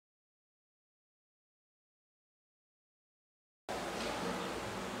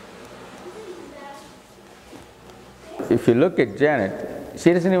if you look at Janet,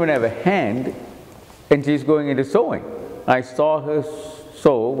 she doesn't even have a hand, and she's going into sewing. I saw her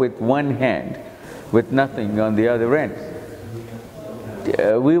sew with one hand, with nothing on the other end.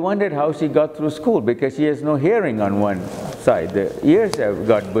 We wondered how she got through school, because she has no hearing on one side. The ears have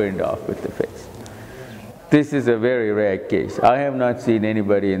got burned off with the face. This is a very rare case. I have not seen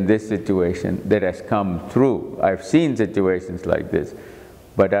anybody in this situation that has come through. I've seen situations like this,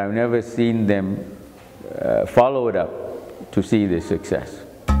 but I've never seen them follow it up to see the success.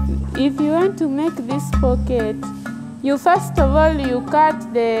 If you want to make this pocket, you first of all you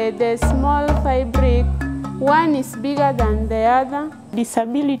cut the small fabric. One is bigger than the other.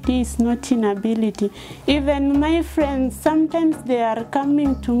 Disability is not inability. Even my friends, sometimes they are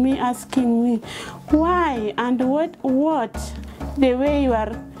coming to me asking me, why and what the way you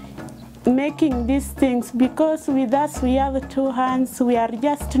are making these things, because with us we have two hands, we are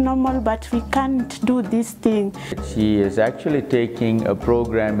just normal, but we can't do this thing. She is actually taking a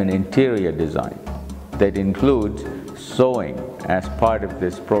program in interior design that includes sewing as part of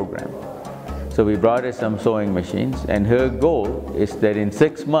this program. So we brought her some sewing machines, and her goal is that in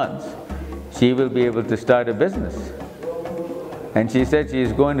 6 months she will be able to start a business. And she said she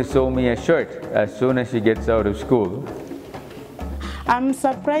is going to sew me a shirt as soon as she gets out of school. I'm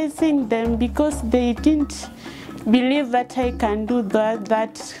surprising them because they didn't believe that I can do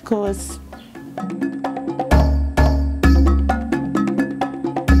that course.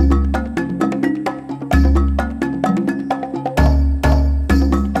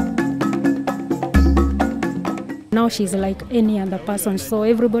 Now she's like any other person, so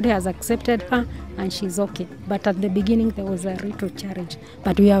everybody has accepted her and she's okay. But at the beginning there was a little challenge,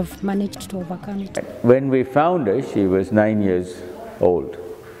 but we have managed to overcome it. When we found her, she was 9 years old,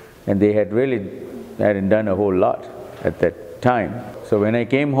 and they hadn't done a whole lot at that time. So when I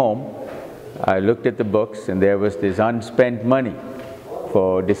came home, I looked at the books, and there was this unspent money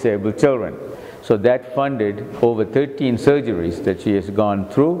for disabled children. So that funded over 13 surgeries that she has gone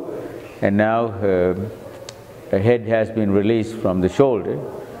through, and now her head has been released from the shoulder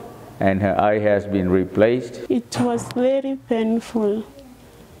and her eye has been replaced. It was very painful.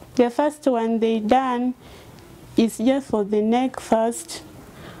 The first one they done is just for the neck first,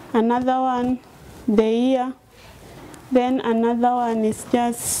 another one the ear, then another one is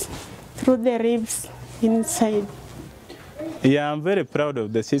just through the ribs inside. Yeah, I'm very proud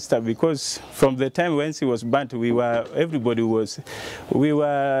of the sister, because from the time when she was burnt, we were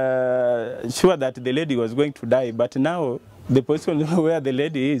sure that the lady was going to die, but now the position where the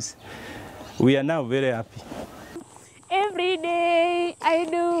lady is, we are now very happy. Every day I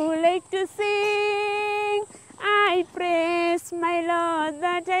do like to sing, I praise my Lord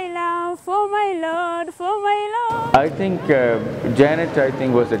that I love, for my Lord, for my Lord. I think Janet,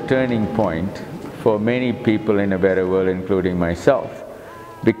 was a turning point for many people in a better world, including myself,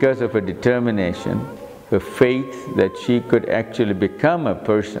 because of her determination, her faith that she could actually become a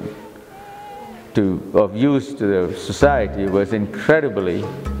person of use to the society was incredibly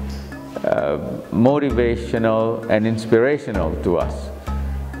motivational and inspirational to us.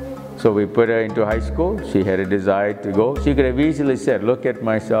 So we put her into high school. She had a desire to go. She could have easily said, look at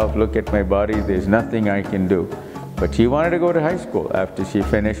myself, look at my body, there's nothing I can do. But she wanted to go to high school. After she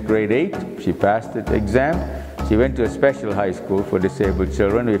finished grade 8, she passed the exam. She went to a special high school for disabled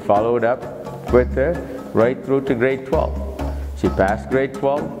children. We followed up with her right through to grade 12. She passed grade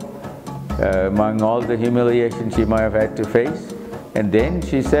 12, among all the humiliation she might have had to face. And then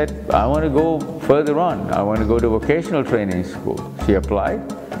she said, I want to go further on. I want to go to vocational training school. She applied,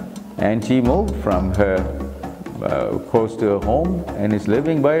 and she moved from her close to her home and is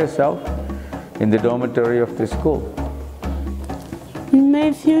living by herself in the dormitory of the school. In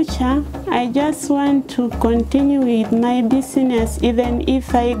my future, I just want to continue with my business, even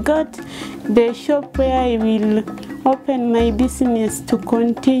if I got the shop where I will open my business to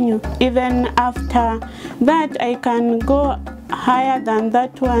continue. Even after that, I can go higher than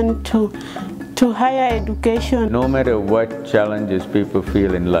that one to higher education. No matter what challenges people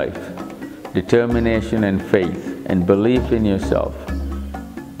feel in life, determination and faith and belief in yourself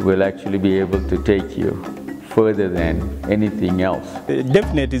will actually be able to take you further than anything else.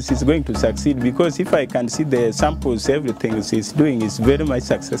 Definitely she's going to succeed, because if I can see the samples, everything she's doing is very much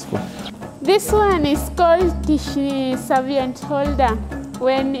successful. This one is called tissue servient holder.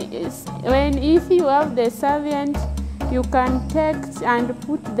 If you have the servient, you can take and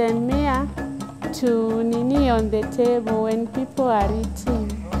put them here to nini on the table when people are eating.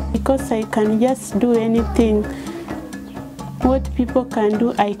 Because I can just do anything. What people can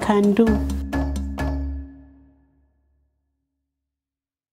do, I can do.